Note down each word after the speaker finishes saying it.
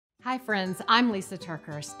Hi friends, I'm Lysa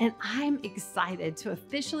TerKeurst, and I'm excited to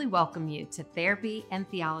officially welcome you to Therapy and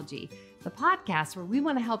Theology, the podcast where we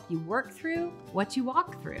want to help you work through what you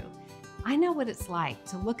walk through. I know what it's like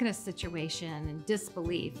to look at a situation in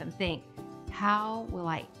disbelief and think, how will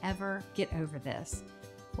I ever get over this?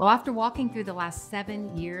 Well, after walking through the last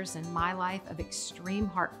 7 years in my life of extreme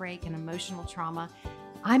heartbreak and emotional trauma,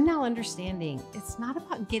 I'm now understanding it's not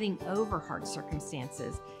about getting over hard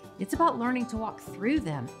circumstances. It's about learning to walk through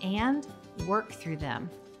them and work through them.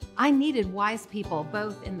 I needed wise people,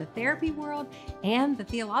 both in the therapy world and the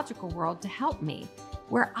theological world, to help me.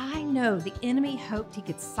 Where I know the enemy hoped he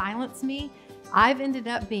could silence me, I've ended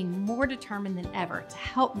up being more determined than ever to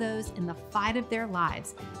help those in the fight of their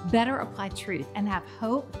lives better apply truth and have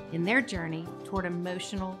hope in their journey toward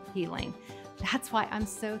emotional healing. That's why I'm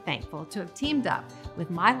so thankful to have teamed up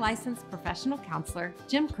with my licensed professional counselor,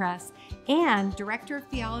 Jim Kress, and Director of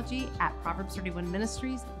Theology at Proverbs 31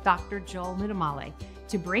 Ministries, Dr. Joel Muddamalle,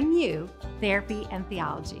 to bring you Therapy and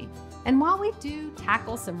Theology. And while we do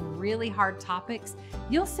tackle some really hard topics,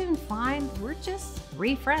 you'll soon find we're just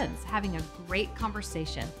three friends having a great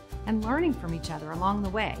conversation and learning from each other along the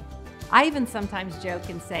way. I even sometimes joke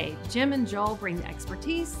and say, Jim and Joel bring the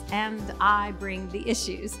expertise and I bring the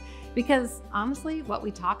issues. Because honestly, what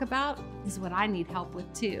we talk about is what I need help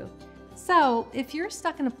with too. So if you're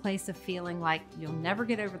stuck in a place of feeling like you'll never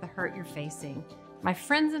get over the hurt you're facing, my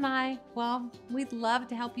friends and I, well, we'd love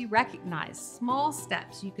to help you recognize small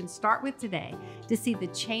steps you can start with today to see the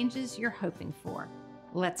changes you're hoping for.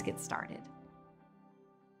 Let's get started.